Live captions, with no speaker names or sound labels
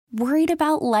Worried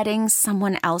about letting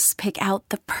someone else pick out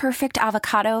the perfect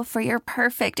avocado for your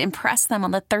perfect impress them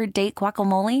on the third date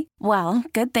guacamole? Well,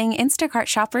 good thing Instacart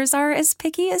shoppers are as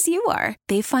picky as you are.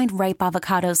 They find ripe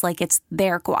avocados like it's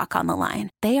their guac on the line.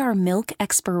 They are milk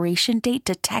expiration date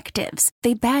detectives.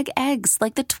 They bag eggs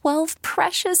like the 12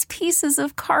 precious pieces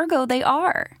of cargo they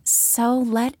are. So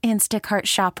let Instacart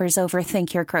shoppers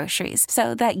overthink your groceries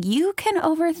so that you can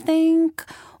overthink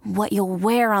what you'll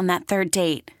wear on that third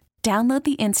date. Download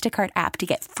the Instacart app to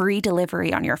get free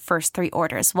delivery on your first 3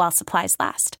 orders while supplies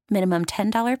last. Minimum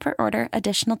 $10 per order.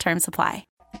 Additional terms apply.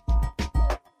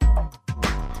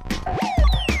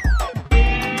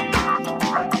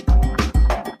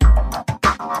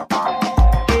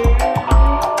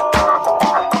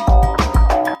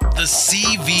 The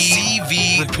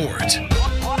CV Report.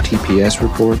 TPS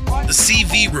Report. The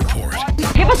CV Report.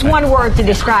 Give us one word to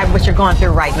describe what you're going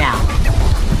through right now.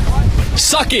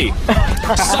 Sucky.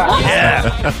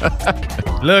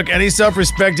 Yeah. Look, any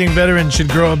self-respecting veteran should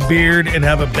grow a beard and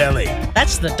have a belly.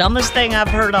 That's the dumbest thing I've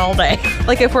heard all day.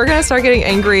 Like, if we're gonna start getting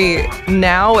angry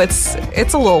now, it's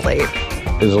a little late.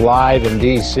 Is live in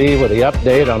D.C. with the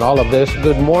update on all of this.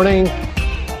 Good morning.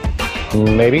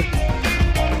 Maybe.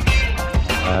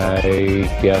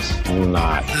 I guess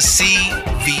not. The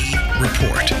CV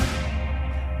Report.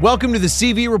 Welcome to the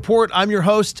CV Report. I'm your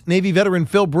host, Navy veteran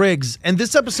Phil Briggs, and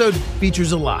this episode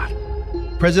features a lot.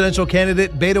 Presidential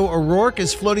candidate Beto O'Rourke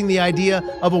is floating the idea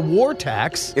of a war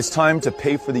tax. It's time to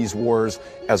pay for these wars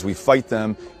as we fight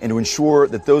them and to ensure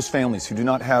that those families who do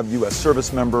not have U.S.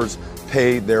 service members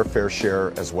pay their fair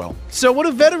share as well. So what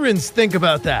do veterans think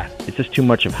about that? It's just too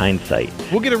much of hindsight.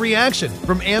 We'll get a reaction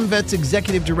from AMVET's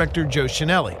Executive Director Joe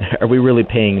Chinelli. Are we really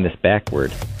paying this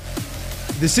backward?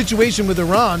 The situation with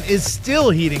Iran is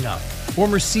still heating up.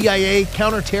 Former CIA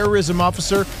counterterrorism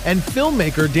officer and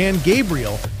filmmaker Dan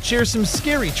Gabriel shares some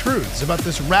scary truths about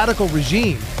this radical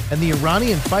regime and the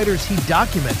Iranian fighters he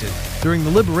documented during the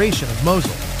liberation of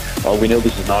Mosul. We know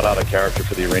this is not out of character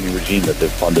for the Iranian regime, that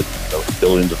they've funded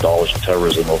billions of dollars of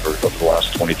terrorism over the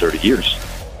last 20, 30 years.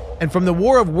 And from the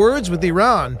war of words with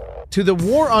Iran to the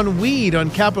war on weed on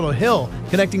Capitol Hill,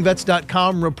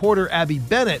 ConnectingVets.com reporter Abby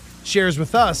Bennett shares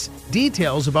with us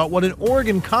details about what an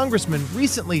Oregon congressman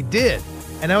recently did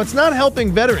and how it's not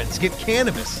helping veterans get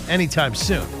cannabis anytime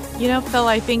soon. You know, Phil,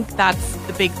 I think that's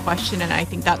the big question, and I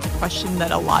think that's a question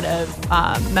that a lot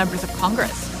of members of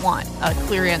Congress want a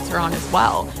clear answer on as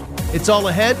well. It's all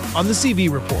ahead on the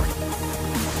CV Report.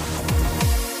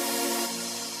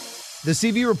 The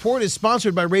CV Report is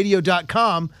sponsored by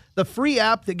Radio.com, the free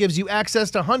app that gives you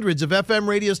access to hundreds of FM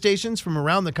radio stations from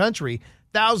around the country,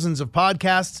 thousands of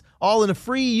podcasts, all in a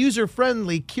free,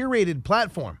 user-friendly, curated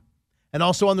platform. And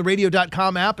also on the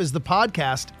Radio.com app is the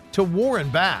podcast To War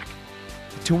and Back.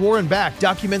 To War and Back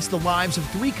documents the lives of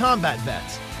 3 combat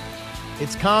vets.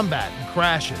 It's combat and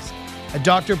crashes, a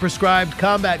doctor-prescribed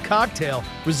combat cocktail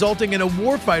resulting in a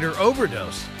warfighter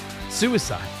overdose,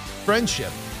 suicide,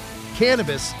 friendship,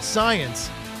 cannabis, science,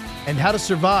 and how to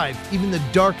survive even the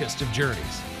darkest of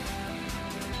journeys.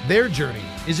 Their journey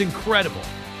is incredible,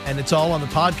 and it's all on the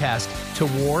podcast To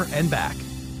War and Back.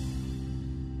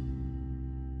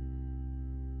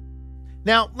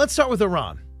 Now, let's start with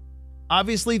Iran.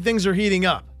 Obviously, things are heating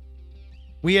up.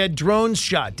 We had drones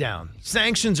shot down.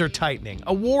 Sanctions are tightening.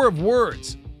 A war of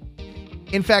words.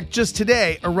 In fact, just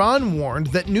today, Iran warned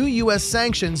that new U.S.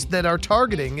 sanctions that are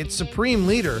targeting its supreme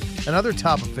leader and other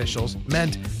top officials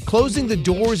meant closing the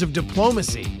doors of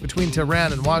diplomacy between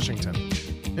Tehran and Washington.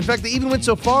 In fact, they even went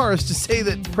so far as to say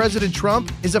that President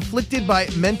Trump is afflicted by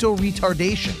mental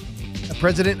retardation.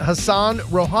 President Hassan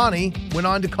Rouhani went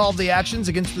on to call the actions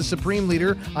against the supreme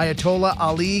leader, Ayatollah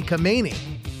Ali Khamenei,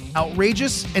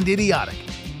 outrageous and idiotic.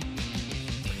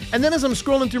 And then as I'm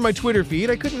scrolling through my Twitter feed,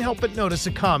 I couldn't help but notice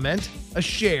a comment, a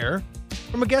share,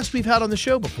 from a guest we've had on the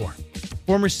show before.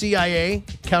 Former CIA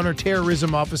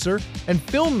counterterrorism officer and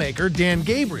filmmaker Dan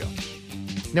Gabriel.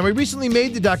 Now, he recently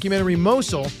made the documentary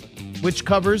Mosul, which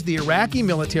covers the Iraqi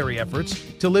military efforts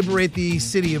to liberate the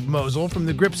city of Mosul from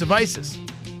the grips of ISIS.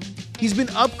 He's been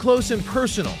up close and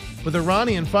personal with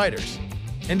Iranian fighters,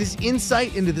 and his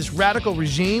insight into this radical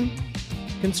regime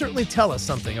can certainly tell us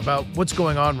something about what's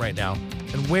going on right now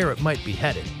and where it might be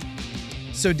headed.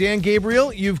 So Dan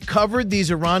Gabriel, you've covered these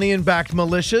Iranian-backed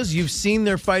militias. You've seen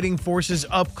their fighting forces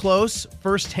up close,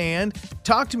 firsthand.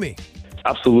 Talk to me.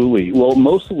 Absolutely. Well,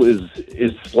 Mosul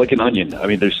is like an onion. I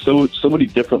mean, there's so many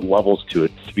different levels to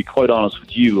it. To be quite honest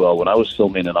with you, when I was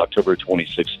filming in October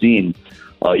 2016,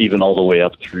 even all the way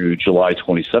up through July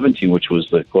 2017, which was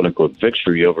the quote-unquote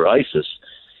victory over ISIS,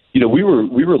 you know, we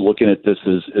were looking at this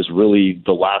as really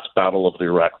the last battle of the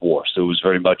Iraq War. So it was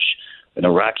very much an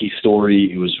Iraqi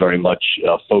story. It was very much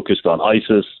focused on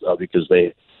ISIS because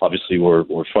they obviously were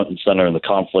front and center in the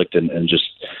conflict and just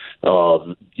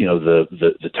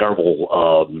the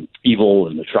terrible evil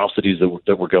and atrocities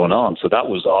that were going on. So that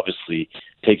was obviously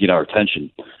taking our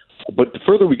attention. But the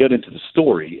further we got into the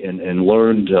story and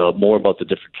learned more about the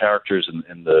different characters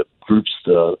and the groups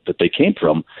that they came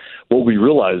from, what we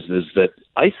realized is that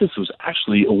ISIS was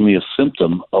actually only a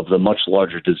symptom of the much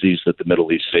larger disease that the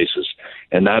Middle East faces,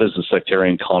 and that is the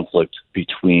sectarian conflict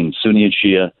between Sunni and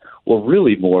Shia, or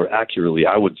really more accurately,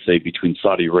 I would say between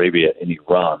Saudi Arabia and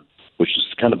Iran, which is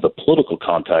kind of the political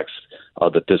context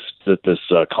that this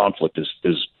conflict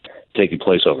is taking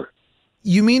place over.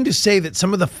 You mean to say that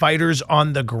some of the fighters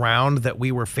on the ground that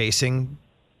we were facing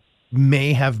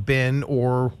may have been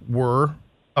or were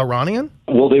Iranian?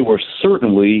 Well, they were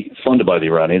certainly funded by the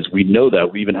Iranians. We know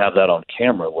that. We even have that on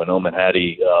camera when Oman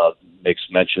Hadi makes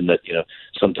mention that,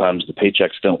 sometimes the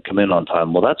paychecks don't come in on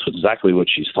time. Well, that's exactly what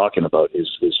she's talking about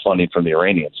is funding from the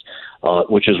Iranians,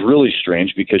 which is really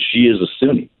strange because she is a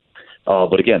Sunni.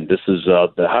 But again, this is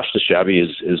the Hashd al-Sha'bi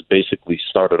is basically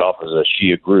started off as a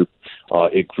Shia group.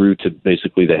 It grew to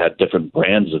basically they had different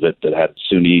brands of it that had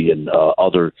Sunni and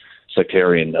other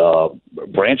sectarian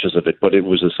branches of it, but it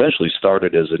was essentially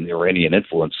started as an Iranian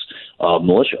influence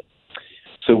militia.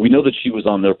 So we know that she was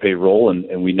on their payroll,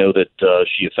 and we know that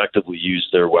she effectively used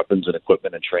their weapons and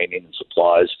equipment and training and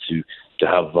supplies to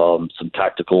have some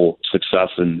tactical success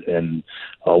in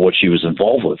what she was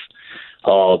involved with.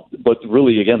 But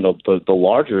really, again, the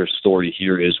larger story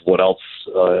here is what else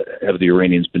have the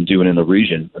Iranians been doing in the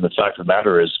region. And the fact of the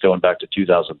matter is, going back to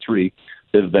 2003,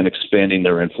 they've been expanding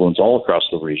their influence all across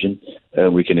the region.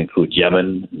 We can include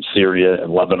Yemen, and Syria,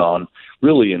 and Lebanon,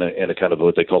 really in a kind of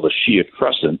what they call the Shia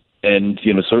crescent. And,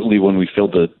 certainly when we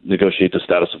failed to negotiate the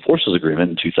status of forces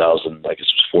agreement in 2000, I guess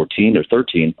it was 14 or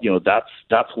 13,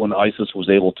 that's when ISIS was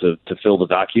able to fill the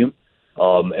vacuum.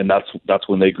 And that's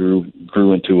when they grew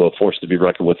into a force to be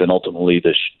reckoned with, and ultimately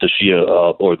the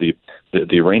Shia or the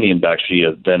Iranian-backed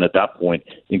Shia then at that point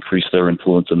increased their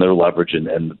influence and their leverage,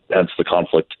 and hence the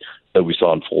conflict that we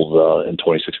saw unfold in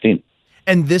 2016.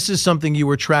 And this is something you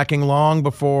were tracking long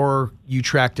before you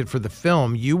tracked it for the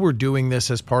film. You were doing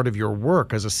this as part of your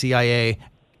work as a CIA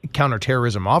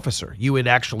counterterrorism officer. You had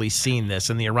actually seen this,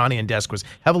 and the Iranian desk was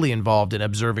heavily involved in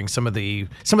observing some of the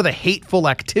hateful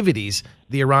activities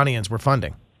the Iranians were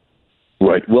funding.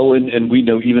 Right. Well, and we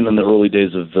know even in the early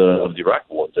days of the Iraq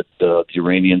War that the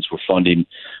Iranians were funding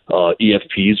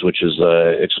EFPs, which is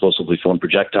explosively formed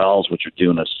projectiles, which are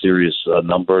doing a serious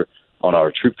number on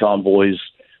our troop convoys.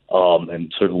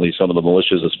 And certainly some of the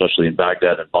militias, especially in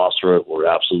Baghdad and Basra, were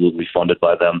absolutely funded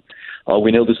by them.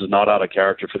 We know this is not out of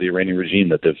character for the Iranian regime,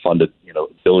 that they've funded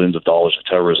billions of dollars of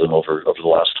terrorism over the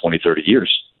last 20, 30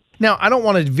 years. Now, I don't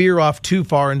want to veer off too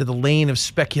far into the lane of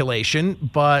speculation,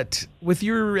 but with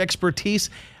your expertise,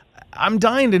 I'm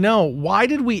dying to know, why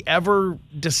did we ever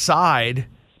decide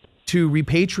to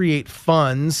repatriate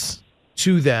funds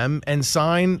to them and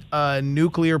sign a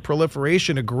nuclear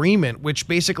proliferation agreement, which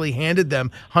basically handed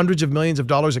them hundreds of millions of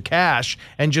dollars of cash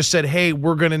and just said, hey,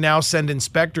 we're going to now send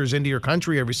inspectors into your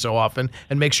country every so often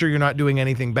and make sure you're not doing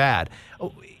anything bad?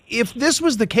 If this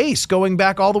was the case going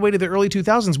back all the way to the early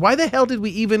 2000s, why the hell did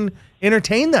we even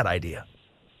entertain that idea?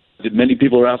 Many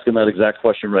people are asking that exact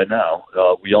question right now.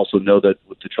 We also know that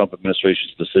with the Trump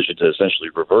administration's decision to essentially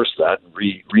reverse that and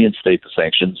reinstate the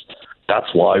sanctions,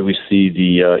 that's why we see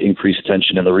the increased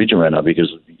tension in the region right now,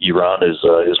 because Iran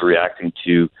is reacting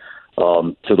to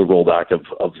the rollback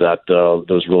of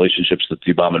those relationships that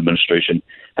the Obama administration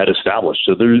had established.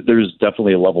 So there's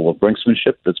definitely a level of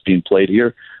brinksmanship that's being played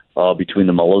here between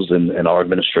the mullahs and our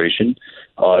administration,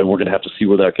 and we're going to have to see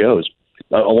where that goes.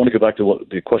 I want to go back to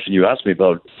the question you asked me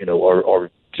about. Are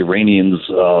Iranians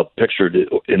pictured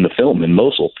in the film in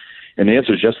Mosul? And the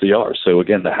answer is yes, they are. So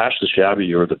again, the Hashd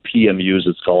al-Sha'bi, or the PMUs,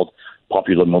 it's called,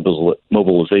 Popular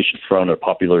Mobilization Front, or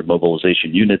Popular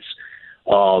Mobilization Units.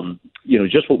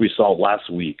 Just what we saw last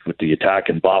week with the attack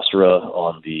in Basra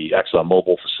on the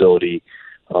ExxonMobil facility.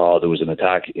 There was an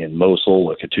attack in Mosul,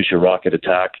 a Katyusha rocket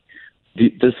attack.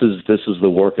 This is the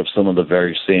work of some of the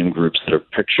very same groups that are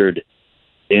pictured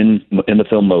in the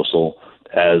film Mosul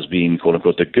as being, quote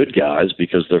unquote, the good guys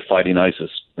because they're fighting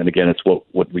ISIS. And again, it's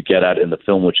what we get at in the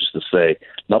film, which is to say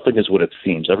nothing is what it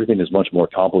seems. Everything is much more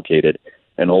complicated.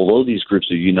 And although these groups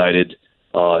are united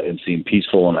and seem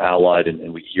peaceful and allied,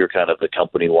 and we hear kind of the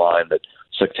company line that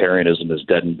sectarianism is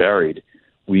dead and buried,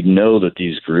 we know that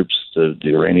these groups, the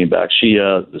Iranian-backed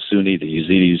Shia, the Sunni, the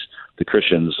Yazidis, the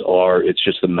Christians, it's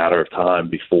just a matter of time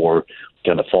before we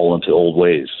kind of fall into old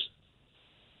ways.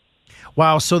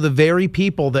 Wow, so the very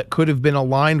people that could have been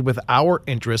aligned with our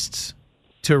interests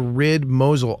to rid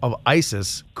Mosul of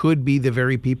ISIS could be the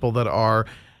very people that are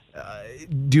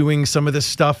doing some of this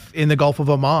stuff in the Gulf of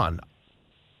Oman.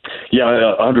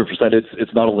 Yeah, 100%.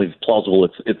 It's not only plausible,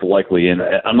 it's likely. And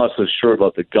I'm not so sure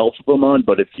about the Gulf of Oman,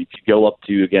 but if you go up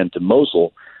to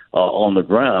Mosul on the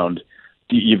ground,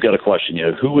 you've got a question.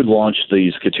 Who would launch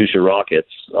these Katyusha rockets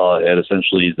at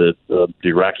essentially the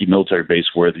Iraqi military base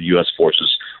where the U.S.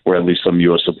 forces, or at least some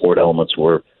U.S. support elements,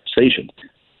 were stationed?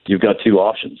 You've got two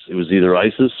options. It was either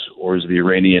ISIS or it was the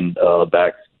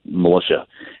Iranian-backed militia.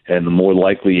 And the more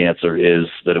likely answer is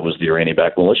that it was the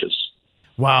Iranian-backed militias.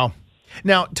 Wow.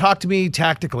 Now, talk to me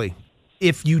tactically.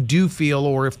 If you do feel,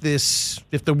 or if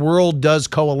the world does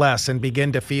coalesce and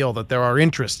begin to feel that there are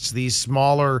interests, these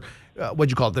smaller,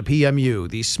 what'd you call it, the PMU,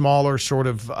 these smaller sort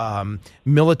of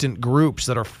militant groups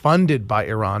that are funded by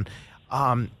Iran,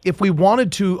 if we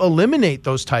wanted to eliminate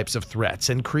those types of threats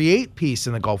and create peace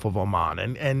in the Gulf of Oman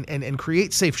and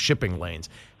create safe shipping lanes,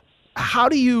 how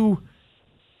do you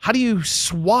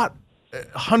swat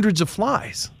hundreds of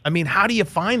flies? I mean, how do you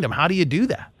find them? How do you do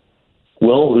that?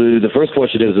 Well, the first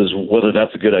question is whether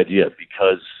that's a good idea,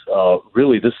 because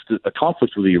really a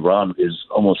conflict with Iran is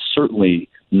almost certainly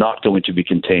not going to be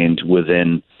contained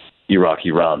within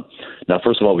Iraq-Iran. Now,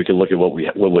 first of all, we could look at what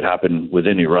would happen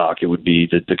within Iraq. It would be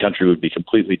that the country would be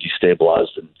completely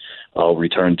destabilized and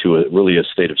return to a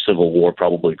state of civil war,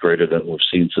 probably greater than we've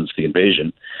seen since the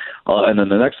invasion. And then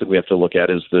the next thing we have to look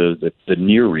at is the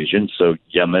near region, so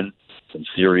Yemen and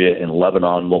Syria and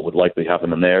Lebanon, what would likely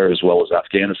happen in there, as well as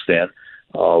Afghanistan.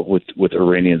 With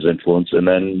Iranians' influence. And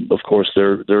then, of course,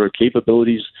 there are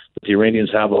capabilities that the Iranians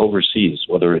have overseas,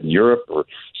 whether in Europe or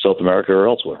South America or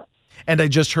elsewhere. And I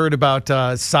just heard about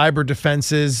cyber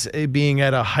defenses being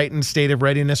at a heightened state of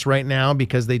readiness right now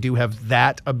because they do have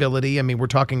that ability. I mean, we're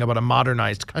talking about a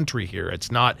modernized country here.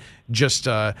 It's not just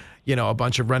a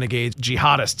bunch of renegade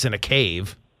jihadists in a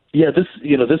cave. Yeah, this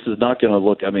is not going to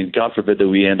look. I mean, God forbid that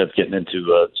we end up getting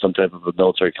into some type of a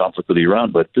military conflict with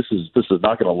Iran, but this is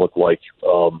not going to look like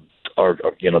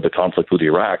the conflict with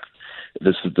Iraq.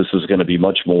 This is going to be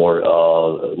much more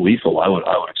lethal. I would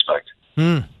expect.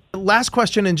 Last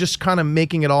question, and just kind of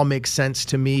making it all make sense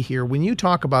to me here. When you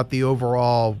talk about the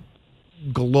overall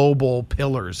global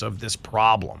pillars of this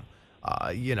problem,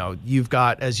 you've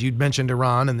got, as you'd mentioned,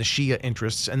 Iran and the Shia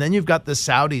interests, and then you've got the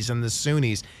Saudis and the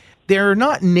Sunnis. They're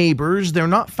not neighbors. They're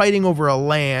not fighting over a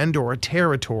land or a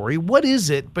territory. What is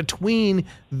it between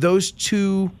those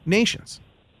two nations?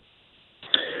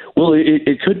 Well,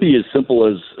 it could be as simple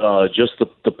as just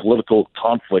the political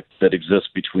conflict that exists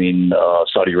between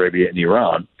Saudi Arabia and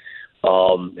Iran.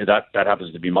 That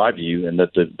happens to be my view, and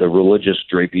that the religious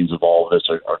drapings of all of this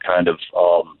are kind of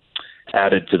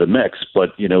added to the mix.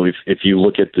 But, if you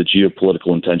look at the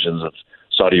geopolitical intentions of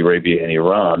Saudi Arabia and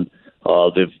Iran,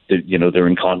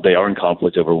 they are in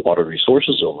conflict over water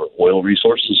resources, over oil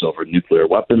resources, over nuclear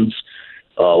weapons,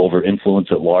 over influence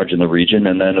at large in the region.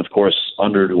 And then, of course,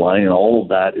 underlying all of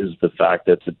that is the fact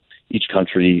that each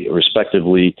country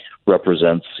respectively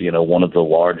represents, one of the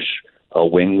large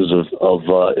wings of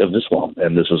Islam.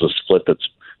 And this is a split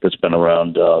that's been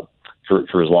around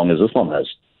for as long as Islam has.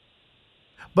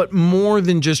 But more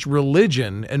than just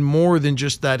religion and more than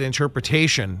just that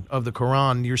interpretation of the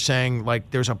Quran, you're saying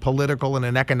like there's a political and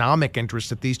an economic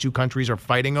interest that these two countries are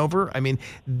fighting over. I mean,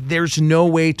 there's no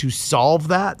way to solve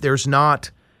that. There's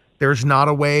not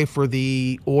a way for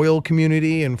the oil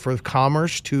community and for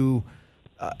commerce to,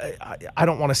 I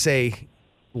don't want to say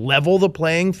level the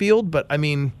playing field, but I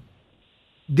mean,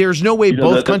 there's no way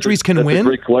both countries can win. That's a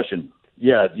great question.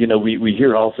 Yeah, we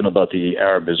hear often about the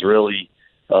Arab-Israeli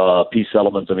peace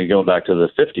settlements. I mean, going back to the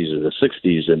 50s or the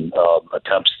 60s, and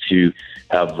attempts to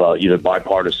have either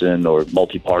bipartisan or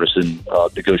multi-partisan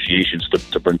negotiations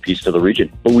to bring peace to the region.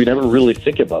 But we never really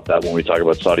think about that when we talk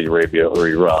about Saudi Arabia or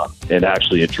Iran and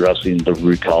actually addressing the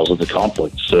root cause of the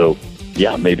conflict. So,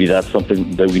 yeah, maybe that's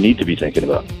something that we need to be thinking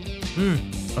about.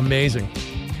 Amazing.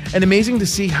 And amazing to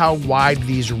see how wide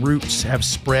these roots have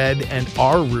spread and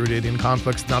are rooted in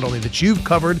conflicts not only that you've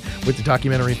covered with the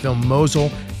documentary film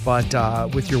Mosul,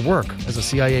 but with your work as a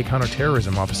CIA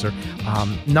counterterrorism officer.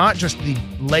 Not just the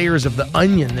layers of the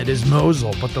onion that is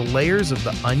Mosul, but the layers of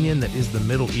the onion that is the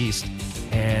Middle East.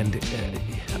 And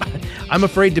I'm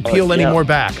afraid to peel any more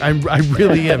back. I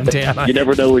really am, Dan. You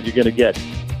never know what you're going to get.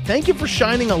 Thank you for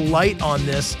shining a light on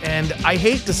this. And I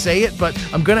hate to say it, but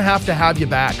I'm going to have you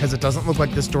back because it doesn't look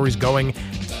like this story's going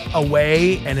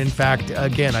away. And in fact,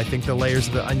 again, I think the layers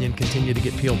of the onion continue to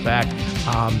get peeled back.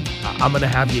 I'm going to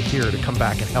have you here to come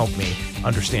back and help me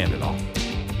understand it all.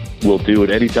 We'll do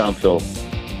it anytime, Phil.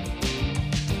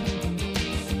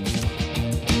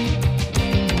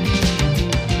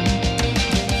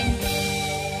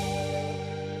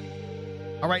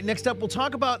 All right, next up, we'll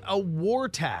talk about a war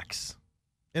tax.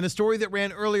 In a story that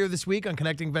ran earlier this week on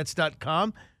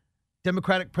ConnectingVets.com,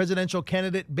 Democratic presidential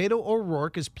candidate Beto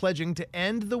O'Rourke is pledging to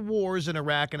end the wars in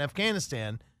Iraq and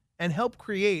Afghanistan and help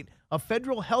create a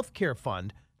federal health care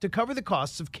fund to cover the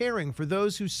costs of caring for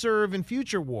those who serve in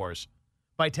future wars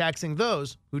by taxing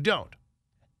those who don't.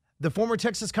 The former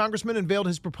Texas congressman unveiled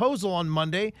his proposal on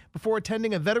Monday before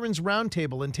attending a veterans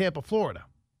roundtable in Tampa, Florida.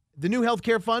 The new health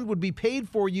care fund would be paid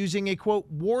for using a, quote,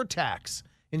 war tax,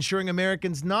 ensuring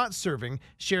Americans not serving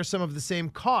share some of the same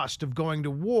cost of going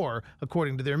to war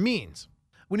according to their means.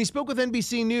 When he spoke with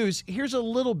NBC News, here's a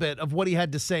little bit of what he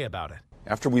had to say about it.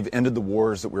 After we've ended the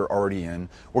wars that we're already in,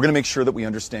 we're going to make sure that we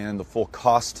understand the full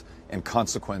cost and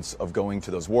consequence of going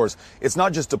to those wars. It's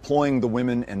not just deploying the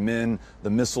women and men, the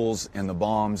missiles and the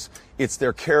bombs. It's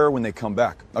their care when they come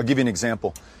back. I'll give you an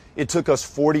example. It took us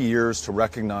 40 years to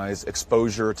recognize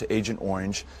exposure to Agent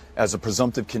Orange as a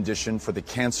presumptive condition for the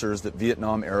cancers that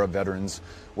Vietnam-era veterans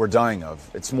were dying of.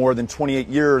 It's more than 28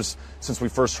 years since we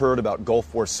first heard about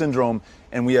Gulf War syndrome,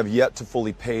 and we have yet to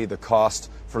fully pay the cost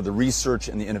for the research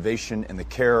and the innovation and the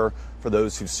care for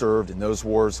those who served in those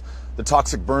wars. The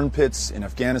toxic burn pits in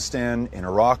Afghanistan, in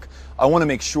Iraq. I want to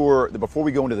make sure that before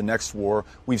we go into the next war,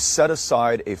 we've set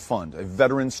aside a fund, a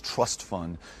Veterans Trust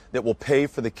Fund, that will pay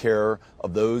for the care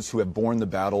of those who have borne the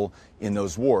battle in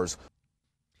those wars.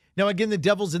 Now, again, the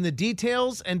devil's in the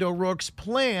details, and O'Rourke's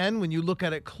plan, when you look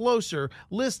at it closer,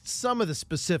 lists some of the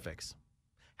specifics.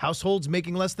 Households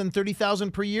making less than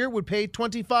 $30,000 per year would pay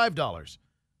 $25.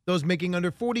 Those making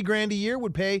under $40,000 a year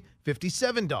would pay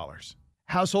 $57.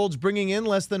 Households bringing in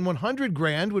less than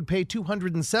 $100,000 would pay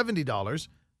 $270.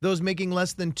 Those making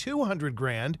less than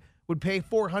 $200,000 would pay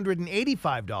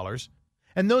 $485.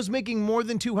 And those making more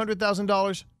than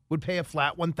 $200,000 would pay a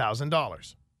flat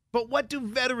 $1,000. But what do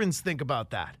veterans think about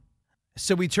that?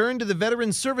 So we turned to the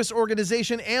veteran service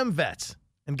organization AMVETS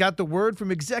and got the word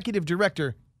from Executive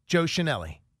Director Joe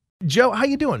Chenelly. Joe, how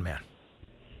you doing, man?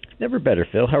 Never better,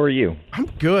 Phil. How are you? I'm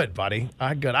good, buddy.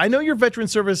 I'm good. I know your veteran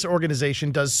service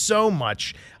organization does so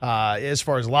much as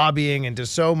far as lobbying and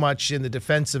does so much in the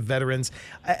defense of veterans.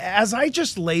 As I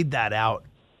just laid that out,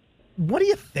 what do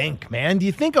you think, man? Do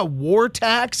you think a war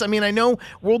tax? I mean, I know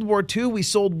World War II, we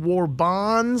sold war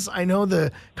bonds. I know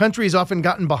the country has often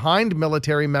gotten behind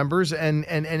military members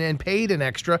and paid an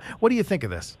extra. What do you think of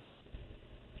this?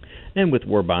 And with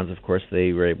war bonds, of course,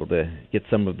 they were able to get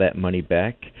some of that money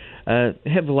back. I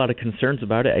have a lot of concerns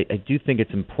about it. I do think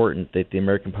it's important that the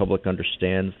American public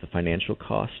understands the financial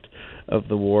cost of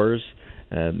the wars.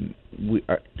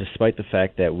 Despite the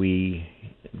fact that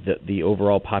the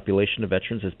overall population of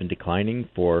veterans has been declining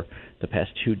for the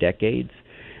past 2 decades,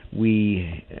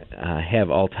 we have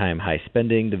all-time high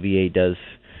spending. The VA does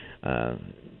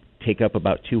take up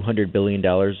about $200 billion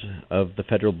of the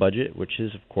federal budget, which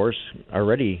is, of course,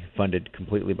 already funded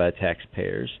completely by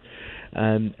taxpayers.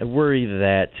 I worry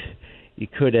that you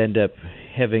could end up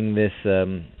having this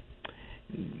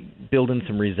build in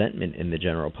some resentment in the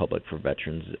general public for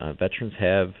veterans. Veterans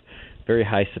have very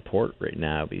high support right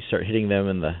now, but you start hitting them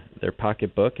in their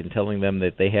pocketbook and telling them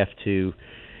that they have to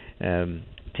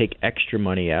take extra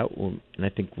money out, and I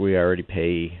think we already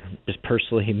pay, just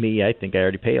personally me, I think I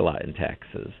already pay a lot in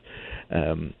taxes.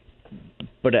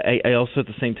 But I also at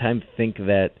the same time think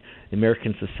that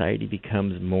American society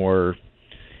becomes more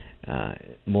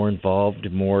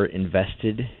involved, more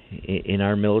invested in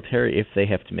our military if they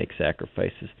have to make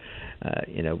sacrifices.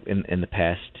 In the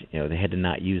past, they had to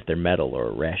not use their metal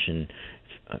or ration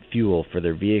fuel for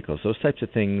their vehicles. Those types of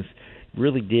things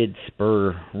really did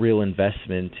spur real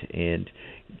investment, and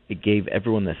it gave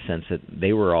everyone the sense that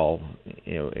they were all,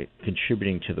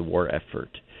 contributing to the war effort.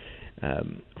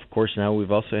 Of course, now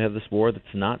we've also had this war that's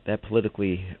not that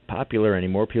politically popular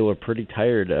anymore. People are pretty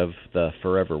tired of the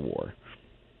forever war.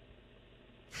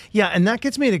 Yeah, and that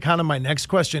gets me to kind of my next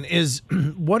question is,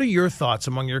 what are your thoughts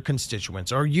among your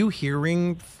constituents? Are you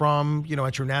hearing from,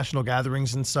 at your national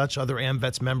gatherings and such, other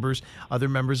AMVETS members, other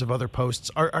members of other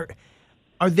posts?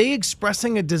 Are they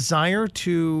expressing a desire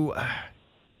to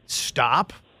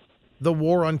stop the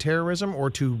war on terrorism or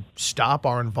to stop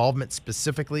our involvement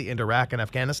specifically in Iraq and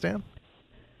Afghanistan?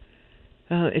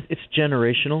 It's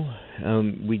generational.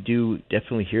 We do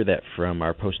definitely hear that from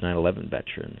our post 9/11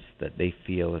 veterans, that they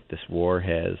feel that this war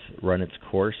has run its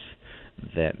course,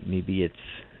 that maybe it's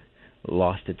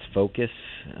lost its focus.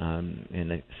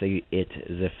 And I say it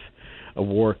as if a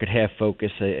war could have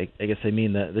focus. I guess I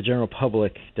mean the general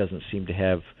public doesn't seem to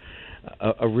have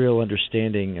a real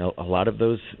understanding. A lot of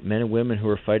those men and women who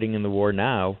are fighting in the war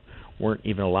now weren't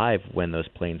even alive when those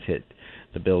planes hit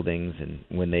the buildings and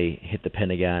when they hit the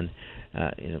Pentagon.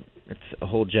 it's a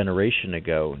whole generation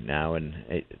ago now, and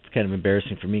it's kind of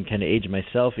embarrassing for me, kind of age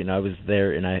myself. I was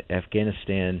there in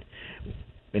Afghanistan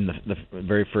in the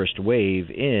very first wave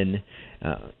and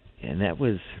that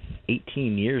was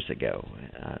 18 years ago.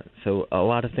 So a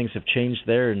lot of things have changed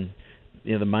there, and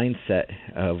the mindset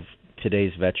of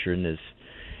today's veteran is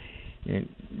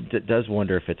does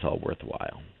wonder if it's all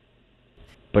worthwhile.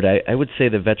 But I would say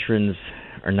the veterans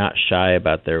are not shy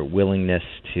about their willingness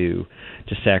to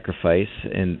sacrifice,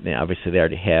 and obviously they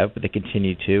already have, but they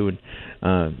continue to,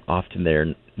 and often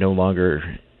they're no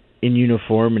longer in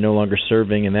uniform and no longer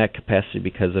serving in that capacity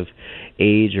because of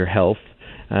age or health,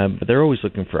 but they're always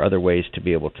looking for other ways to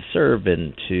be able to serve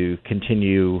and to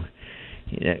continue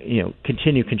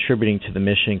contributing to the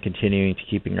mission, continuing to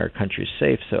keeping our country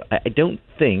safe. So I don't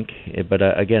think, but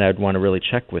again, I'd want to really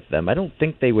check with them. I don't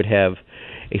think they would have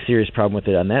a serious problem with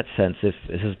it on that sense if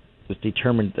it was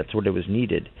determined that's what it was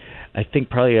needed. I think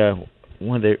probably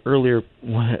one of the earlier,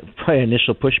 probably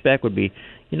initial pushback would be,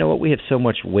 we have so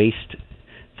much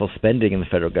wasteful spending in the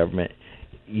federal government,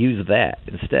 use that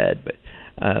instead. But,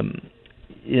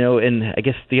 and I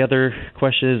guess the other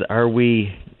question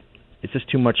is this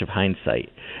too much of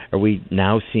hindsight? Are we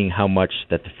now seeing how much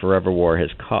that the forever war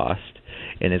has cost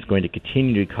and is going to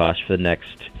continue to cost for the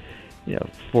next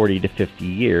 40 to 50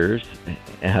 years?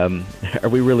 Are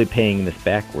we really paying this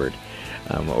backward?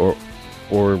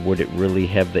 Or would it really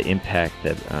have the impact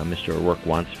that Mr. O'Rourke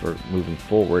wants for moving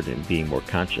forward and being more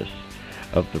conscious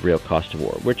of the real cost of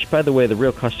war? Which, by the way, the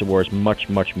real cost of war is much,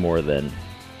 much more than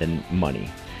money.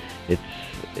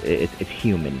 It's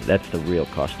human. That's the real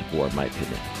cost of war, in my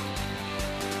opinion.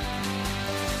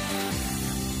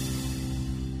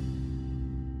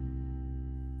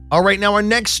 All right, now our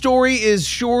next story is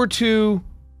sure to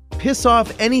piss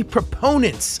off any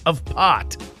proponents of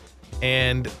pot.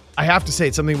 And I have to say,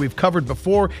 it's something we've covered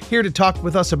before. Here to talk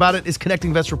with us about it is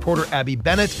Connecting Vets reporter Abby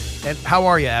Bennett. And how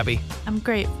are you, Abby? I'm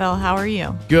great, Phil. How are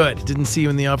you? Good. Didn't see you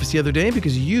in the office the other day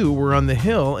because you were on the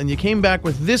Hill, and you came back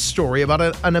with this story about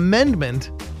an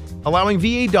amendment allowing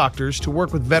VA doctors to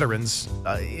work with veterans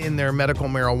in their medical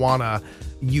marijuana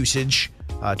usage.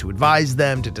 To advise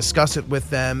them, to discuss it with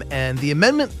them, and the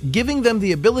amendment giving them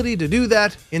the ability to do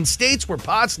that in states where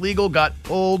pot's legal got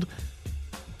pulled.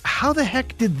 How the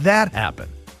heck did that happen?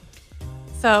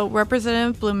 So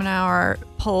Representative Blumenauer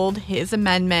pulled his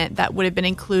amendment that would have been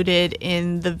included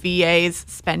in the VA's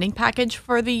spending package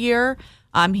for the year.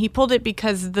 He pulled it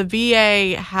because the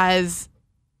VA has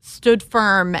stood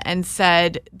firm and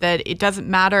said that it doesn't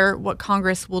matter what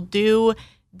Congress will do.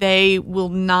 They will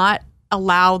not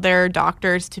allow their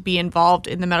doctors to be involved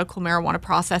in the medical marijuana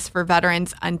process for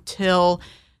veterans until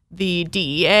the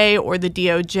DEA or the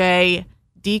DOJ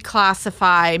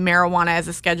declassify marijuana as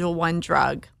a Schedule I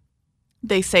drug.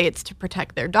 They say it's to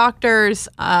protect their doctors,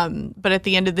 but at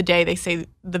the end of the day, they say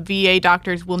the VA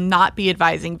doctors will not be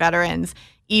advising veterans,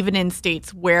 even in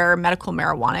states where medical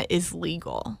marijuana is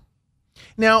legal.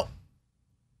 Now,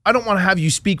 I don't want to have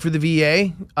you speak for the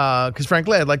VA because,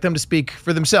 frankly, I'd like them to speak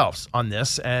for themselves on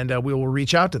this, and we will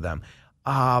reach out to them.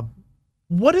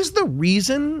 What is the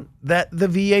reason that the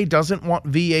VA doesn't want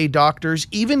VA doctors,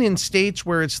 even in states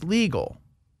where it's legal,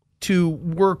 to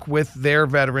work with their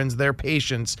veterans, their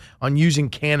patients, on using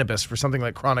cannabis for something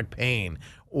like chronic pain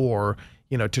or,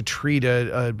 to treat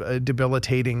a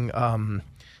debilitating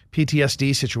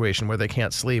PTSD situation where they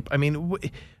can't sleep? I mean,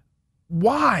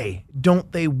 why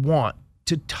don't they want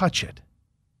to touch it?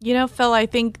 Phil, I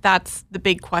think that's the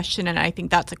big question, and I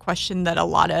think that's a question that a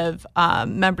lot of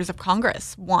members of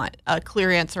Congress want a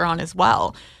clear answer on as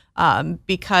well,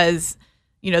 because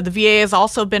the VA has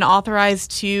also been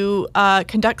authorized to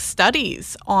conduct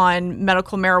studies on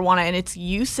medical marijuana and its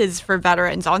uses for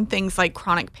veterans on things like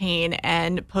chronic pain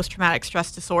and post-traumatic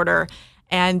stress disorder,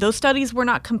 and those studies were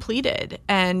not completed.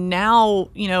 And now,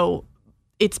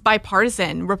 it's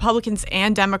bipartisan. Republicans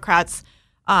and Democrats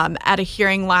at a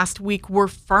hearing last week were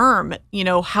firm,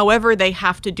 however they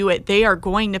have to do it, they are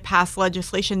going to pass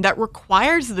legislation that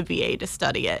requires the VA to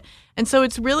study it. And so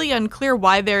it's really unclear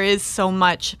why there is so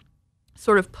much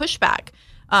sort of pushback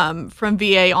from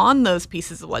VA on those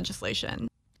pieces of legislation.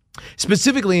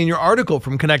 Specifically in your article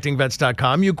from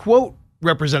ConnectingVets.com, you quote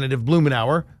Representative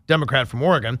Blumenauer, Democrat from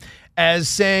Oregon, as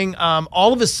saying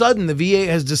all of a sudden the VA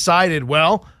has decided,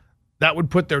 well, that would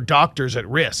put their doctors at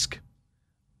risk.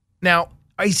 Now,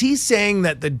 is he saying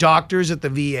that the doctors at the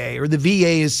VA, or the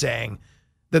VA is saying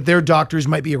that their doctors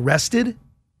might be arrested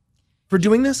for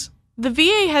doing this? The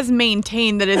VA has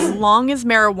maintained that as long as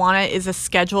marijuana is a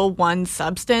Schedule I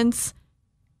substance,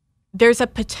 there's a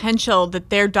potential that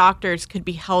their doctors could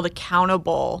be held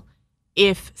accountable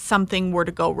if something were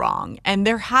to go wrong. And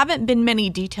there haven't been many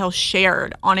details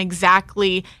shared on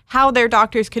exactly how their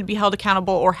doctors could be held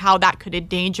accountable or how that could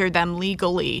endanger them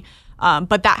legally.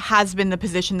 But that has been the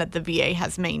position that the VA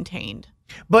has maintained.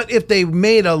 But if they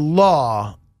made a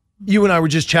law, you and I were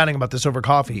just chatting about this over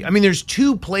coffee. I mean, there's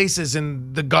two places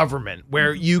in the government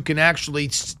where you can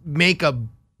actually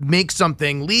make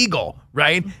something legal,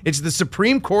 right? It's the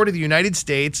Supreme Court of the United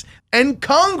States, and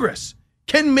Congress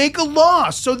can make a law.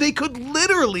 So they could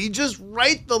literally just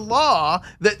write the law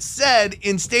that said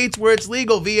in states where it's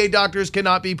legal, VA doctors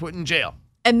cannot be put in jail.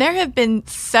 And there have been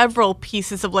several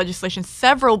pieces of legislation,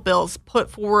 several bills put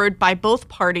forward by both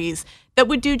parties that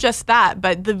would do just that.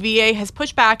 But the VA has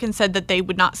pushed back and said that they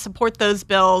would not support those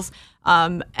bills.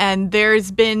 And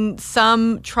there's been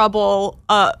some trouble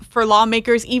for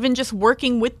lawmakers even just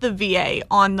working with the VA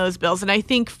on those bills. And I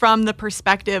think from the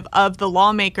perspective of the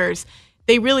lawmakers,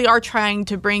 they really are trying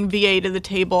to bring VA to the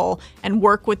table and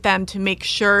work with them to make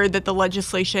sure that the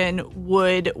legislation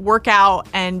would work out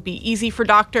and be easy for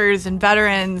doctors and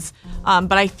veterans.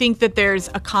 But I think that there's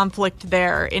a conflict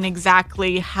there in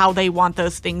exactly how they want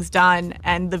those things done.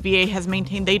 And the VA has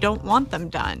maintained they don't want them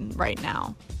done right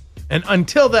now. And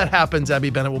until that happens, Abby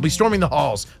Bennett will be storming the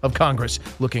halls of Congress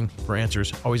looking for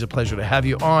answers. Always a pleasure to have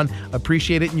you on.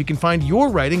 Appreciate it. And you can find your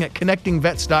writing at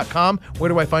connectingvets.com. Where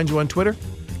do I find you on Twitter?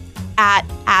 At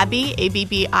Abby,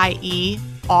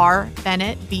 ABBIER,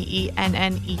 Bennett,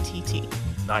 BENNETT.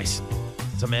 Nice.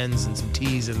 Some N's and some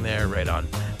T's in there. Right on.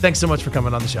 Thanks so much for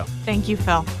coming on the show. Thank you,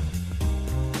 Phil.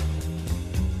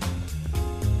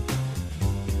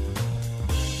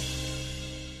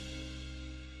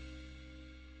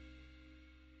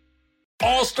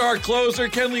 All-star closer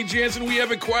Kenley Jansen, we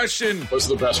have a question. What's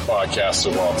the best podcast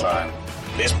of all time?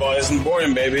 Baseball isn't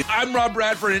boring, baby. I'm Rob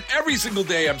Bradford, and every single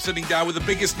day I'm sitting down with the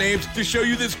biggest names to show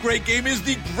you this great game is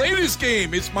the greatest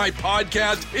game. It's my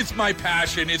podcast. It's my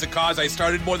passion. It's a cause I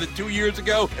started more than 2 years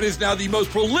ago and is now the most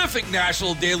prolific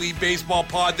national daily baseball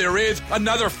pod there is.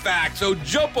 Another fact. So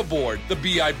jump aboard the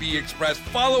BIB Express.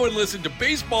 Follow and listen to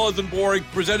Baseball Isn't Boring,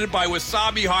 presented by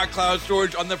Wasabi Hot Cloud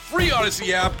Storage on the free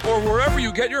Odyssey app or wherever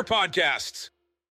you get your podcasts.